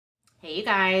Hey you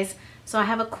guys, so I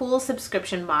have a cool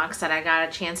subscription box that I got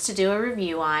a chance to do a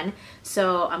review on.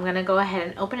 So I'm gonna go ahead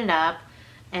and open it up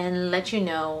and let you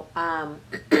know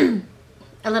a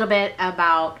little bit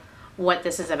about what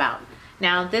this is about.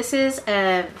 Now this is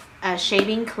a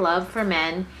shaving club for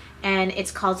men, and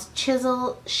it's called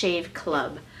Chisel Shave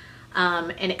Club.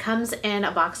 And it comes in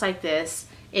a box like this.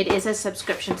 It is a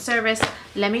subscription service.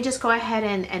 Let me just go ahead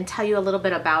and tell you a little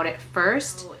bit about it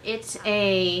first. It's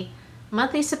a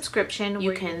monthly subscription.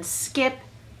 You can skip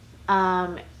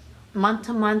month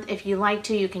to month if you like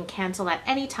to. You can cancel at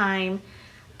any time.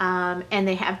 And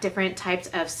they have different types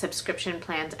of subscription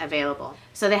plans available.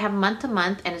 So they have month to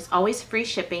month, and it's always free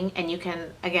shipping, and you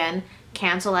can, again,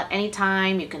 cancel at any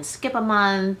time. You can skip a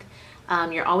month.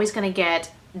 You're always going to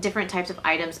get different types of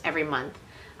items every month.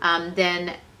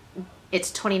 Then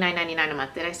it's $29.99 a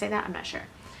month. Did I say that? I'm not sure.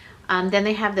 Then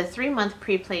they have the 3-month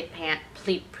prepaid plan.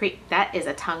 That is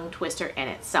a tongue twister in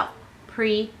itself.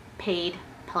 Prepaid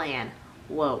plan.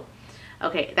 Whoa.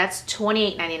 Okay, that's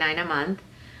 $28.99 a month.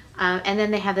 And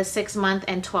then they have the 6-month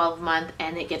and 12-month,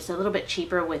 and it gets a little bit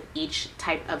cheaper with each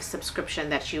type of subscription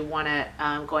that you want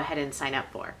to go ahead and sign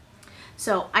up for.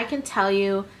 So I can tell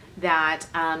you that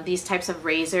these types of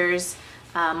razors,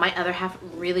 my other half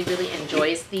really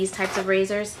enjoys these types of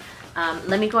razors.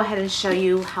 Let me go ahead and show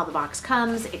you how the box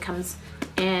comes. It comes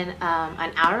in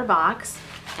an outer box,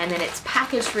 and then it's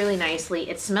packaged really nicely.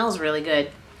 It smells really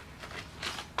good.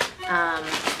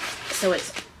 So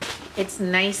it's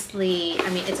nicely, I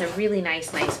mean, it's a really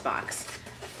nice box.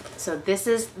 So this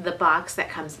is the box that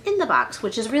comes in the box,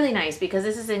 which is really nice because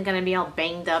this isn't going to be all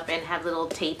banged up and have little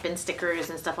tape and stickers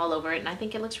and stuff all over it, and I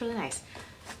think it looks really nice.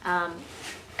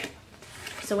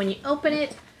 So when you open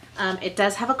it, it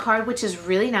does have a card, which is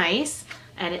really nice,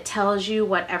 and it tells you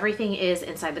what everything is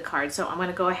inside the card. So I'm going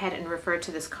to go ahead and refer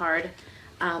to this card.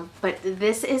 But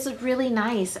this is really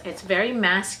nice. It's very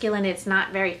masculine. It's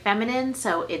not very feminine.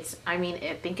 So it's, I mean,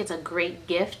 I think it's a great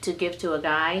gift to give to a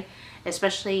guy,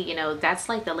 especially, you know, that's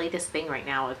like the latest thing right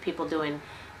now of people doing,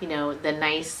 you know, the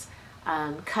nice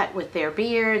cut with their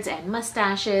beards and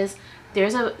mustaches.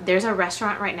 There's a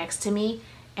restaurant right next to me,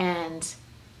 and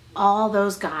all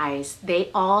those guys,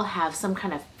 they all have some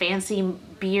kind of fancy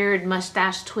beard,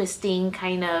 mustache twisting,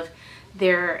 kind of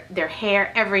their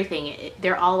hair, everything.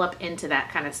 They're all up into that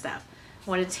kind of stuff. I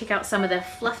wanted to take out some of the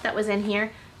fluff that was in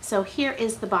here. So here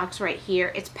is the box right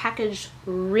here. It's packaged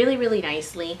really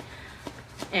nicely,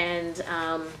 and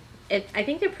I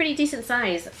think they're pretty decent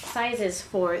sizes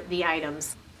for the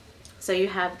items. So you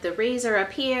have the razor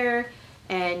up here,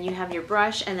 and you have your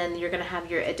brush, and then you're gonna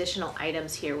have your additional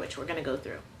items here, which we're gonna go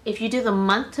through. If you do the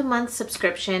month-to-month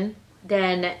subscription,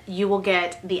 then you will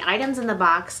get the items in the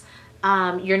box.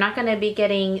 You're not gonna be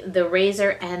getting the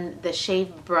razor and the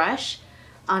shave brush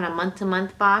on a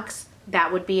month-to-month box.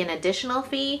 That would be an additional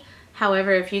fee.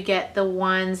 However, if you get the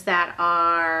ones that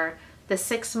are the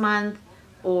 6-month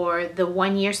or the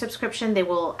 1-year subscription, they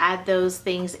will add those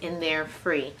things in there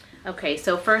free. Okay,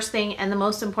 so first thing and the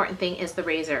most important thing is the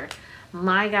razor.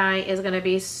 My guy is gonna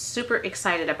be super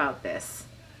excited about this.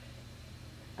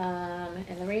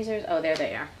 And the razors, oh, there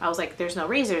they are. I was like, there's no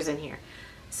razors in here.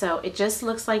 So it just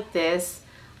looks like this.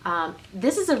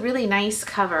 This is a really nice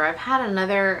cover. I've had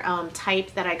another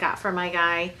type that I got for my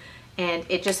guy, and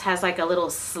it just has like a little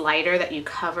slider that you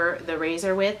cover the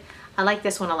razor with. I like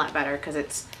this one a lot better because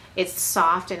it's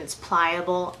soft and it's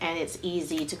pliable and it's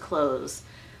easy to close.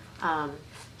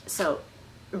 So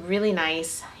really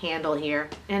nice handle here,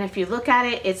 and if you look at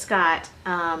it, it's got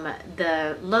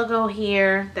the logo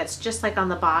here that's just like on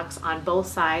the box on both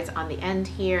sides, on the end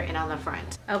here and on the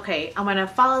front. Okay, I'm gonna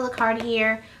follow the card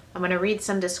here. I'm gonna read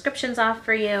some descriptions off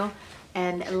for you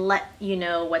and let you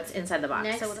know what's inside the box.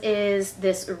 Next is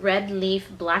this red leaf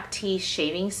black tea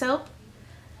shaving soap.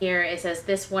 Here it says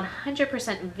this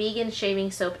 100% vegan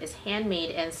shaving soap is handmade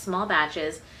in small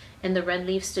batches in the Red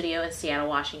Leaf Studio in Seattle,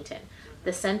 Washington.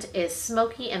 The scent is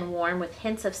smoky and warm with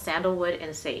hints of sandalwood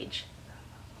and sage.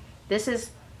 This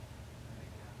is,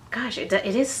 gosh, it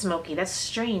is smoky. That's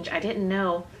strange. I didn't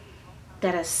know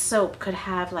that a soap could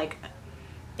have like,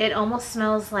 it almost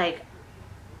smells like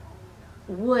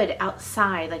wood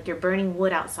outside, like you're burning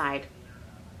wood outside,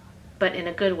 but in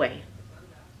a good way.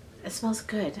 It smells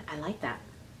good. I like that.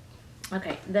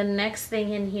 Okay, the next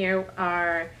thing in here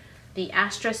are the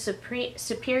Astra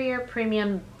Superior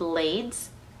Premium Blades.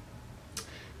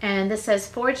 And this says,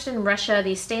 forged in Russia,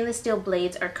 these stainless steel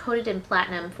blades are coated in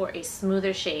platinum for a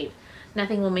smoother shave.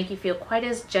 Nothing will make you feel quite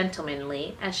as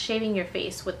gentlemanly as shaving your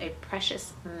face with a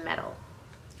precious metal.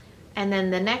 And then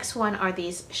the next one are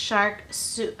these shark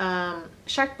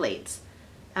blades.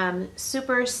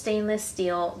 Super stainless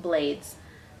steel blades.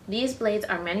 These blades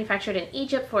are manufactured in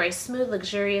Egypt for a smooth,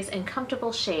 luxurious, and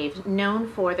comfortable shave, known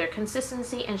for their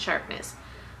consistency and sharpness.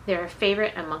 They're a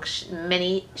favorite amongst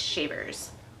many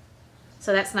shavers.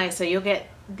 So that's nice. So you'll get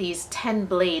these 10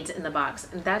 blades in the box,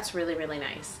 and that's really, really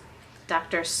nice.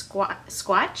 Dr.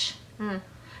 Squatch?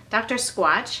 Dr.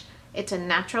 Squatch. It's a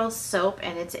natural soap,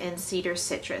 and it's in cedar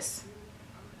citrus.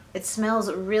 It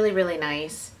smells really, really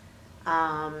nice,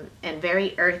 and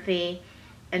very earthy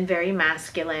and very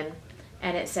masculine.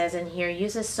 And it says in here,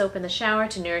 use this soap in the shower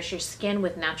to nourish your skin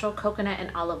with natural coconut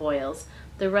and olive oils.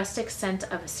 The rustic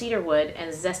scent of cedar wood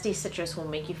and zesty citrus will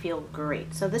make you feel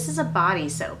great. So this is a body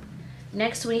soap.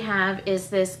 Next we have is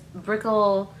this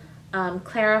Brickle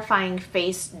clarifying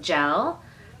face gel.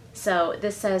 So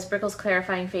this says Brickle's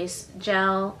clarifying face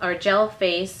gel, or gel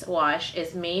face wash,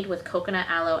 is made with coconut,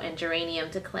 aloe, and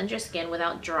geranium to cleanse your skin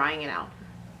without drying it out.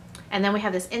 And then we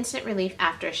have this instant relief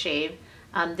aftershave.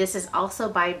 This is also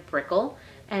by Brickle,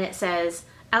 and it says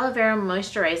aloe vera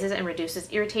moisturizes and reduces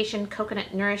irritation,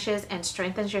 coconut nourishes and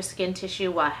strengthens your skin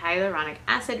tissue, while hyaluronic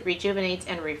acid rejuvenates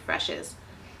and refreshes.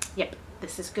 Yep,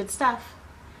 this is good stuff.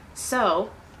 So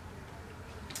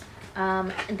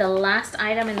the last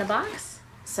item in the box,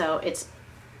 so it's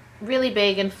really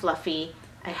big and fluffy.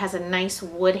 It has a nice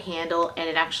wood handle, and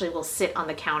it actually will sit on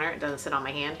the counter. It doesn't sit on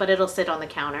my hand, but it'll sit on the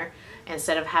counter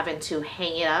instead of having to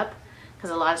hang it up, because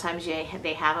a lot of times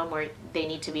they have them where they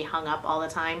need to be hung up all the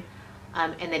time,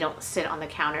 and they don't sit on the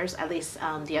counters. At least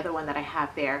the other one that I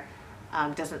have there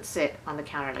doesn't sit on the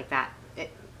counter like that.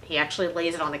 He actually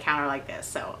lays it on the counter like this,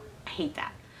 so I hate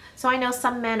that. So I know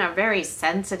some men are very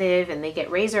sensitive, and they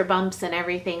get razor bumps and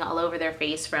everything all over their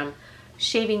face from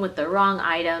shaving with the wrong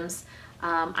items.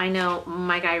 I know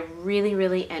my guy really,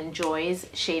 really enjoys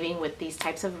shaving with these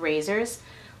types of razors.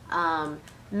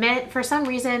 For some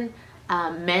reason,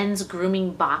 men's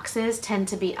grooming boxes tend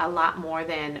to be a lot more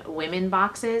than women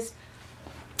boxes.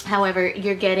 However,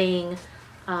 you're getting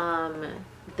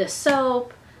the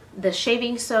soap, the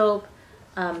shaving soap,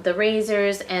 the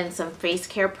razors, and some face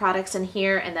care products in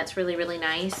here, and that's really, really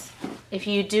nice. If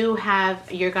you do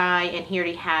have your guy and he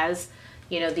already has,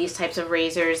 you know, these types of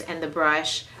razors and the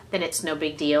brush, then it's no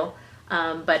big deal.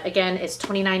 But again, it's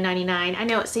 $29.99. I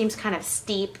know it seems kind of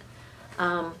steep,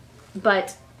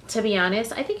 but to be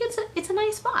honest, I think it's a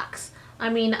nice box. I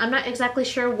mean, I'm not exactly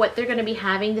sure what they're going to be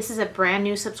having. This is a brand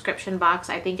new subscription box.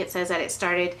 I think it says that it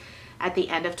started at the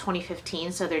end of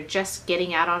 2015, so they're just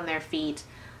getting out on their feet.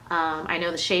 I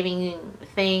know the shaving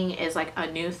thing is like a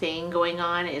new thing going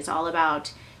on. It's all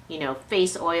about, you know,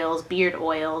 face oils, beard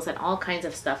oils, and all kinds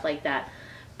of stuff like that.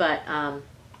 But I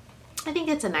think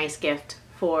it's a nice gift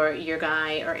for your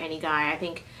guy or any guy. I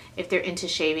think if they're into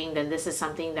shaving, then this is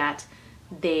something that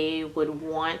they would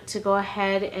want to go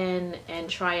ahead and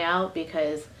try out,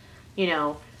 because, you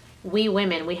know, we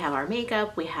women, we have our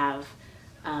makeup, we have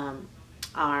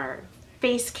our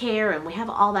face care, and we have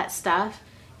all that stuff,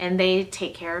 and they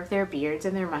take care of their beards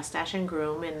and their mustache and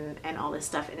groom and all this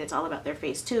stuff, and it's all about their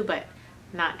face too, but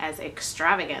not as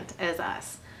extravagant as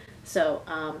us. So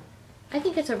I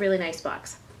think it's a really nice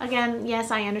box. Again,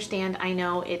 yes, I understand. I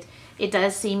know it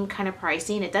does seem kind of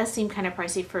pricey, and it does seem kind of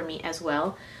pricey for me as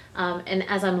well. And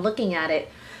as I'm looking at it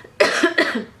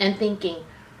and thinking,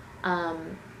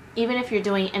 even if you're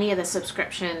doing any of the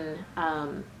subscription,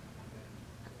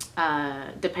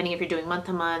 depending if you're doing month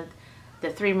to month, the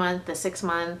 3-month, the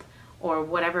 6-month, or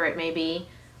whatever it may be,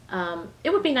 it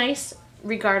would be nice,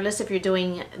 regardless if you're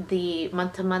doing the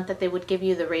month to month, that they would give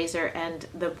you the razor and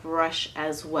the brush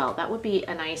as well. That would be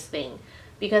a nice thing,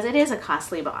 because it is a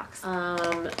costly box.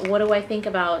 What do I think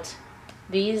about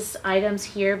these items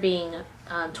here being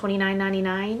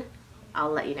 $29.99? I'll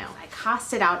let you know. I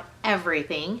costed out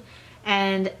everything,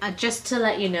 and just to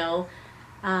let you know,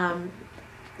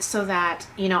 so that,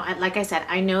 you know, like I said,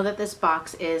 I know that this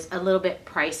box is a little bit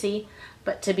pricey,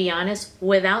 but to be honest,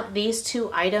 without these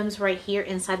 2 items right here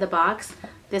inside the box,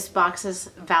 this box is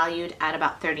valued at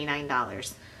about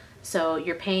 $39. So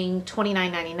you're paying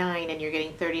 $29.99 and you're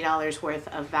getting $30 worth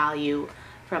of value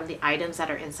from the items that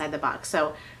are inside the box.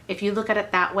 So if you look at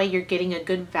it that way, you're getting a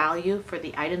good value for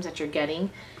the items that you're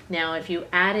getting. Now, if you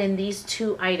add in these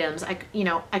 2 items, I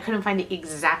couldn't find the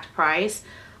exact price.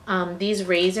 These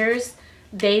razors,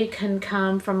 they can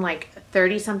come from like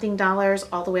 $30-something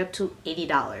all the way up to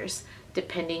 $80,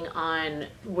 depending on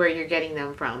where you're getting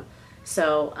them from.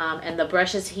 So, and the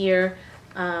brushes here,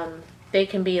 they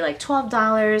can be like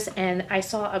 $12, and I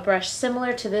saw a brush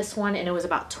similar to this one, and it was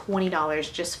about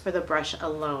 $20 just for the brush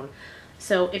alone.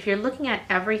 So if you're looking at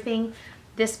everything,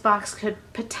 this box could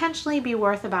potentially be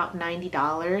worth about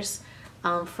 $90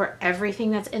 for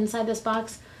everything that's inside this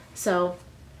box. So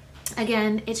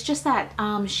Again, it's just that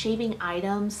shaving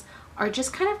items are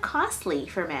just kind of costly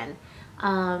for men.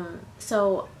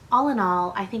 So all in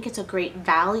all, I think it's a great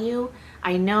value.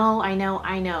 I know,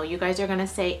 you guys are gonna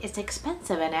say it's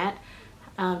expensive, Annette.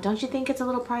 Don't you think it's a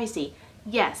little pricey?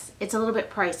 Yes, it's a little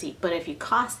bit pricey, but if you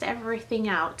cost everything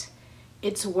out,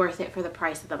 it's worth it for the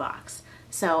price of the box.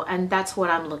 So, and that's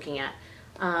what I'm looking at.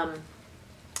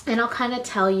 And I'll kind of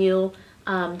tell you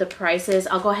the prices.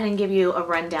 I'll go ahead and give you a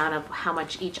rundown of how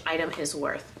much each item is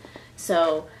worth.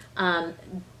 So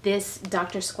this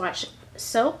Dr. Squatch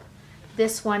soap,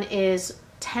 this one is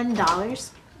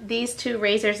 $10. These two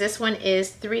razors, this one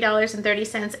is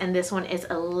 $3.30 and this one is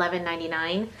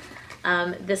 $11.99.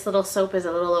 This little soap is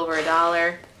a little over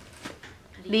 $1.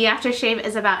 The aftershave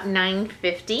is about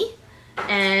 $9.50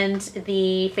 and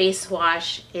the face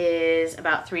wash is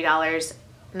about $3.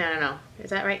 No. Is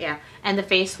that right? Yeah. And the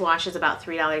face wash is about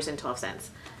 $3.12.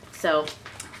 So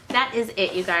that is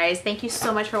it, you guys. Thank you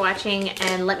so much for watching,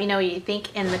 and let me know what you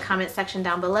think in the comment section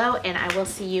down below, and I will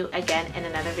see you again in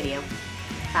another video.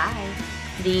 Bye.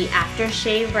 The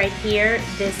aftershave right here,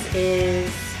 this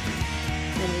is,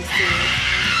 let me see.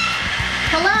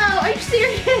 Hello, are you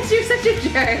serious? You're such a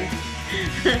jerk.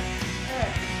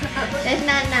 That's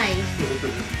not nice.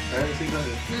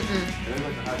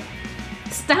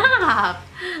 Stop.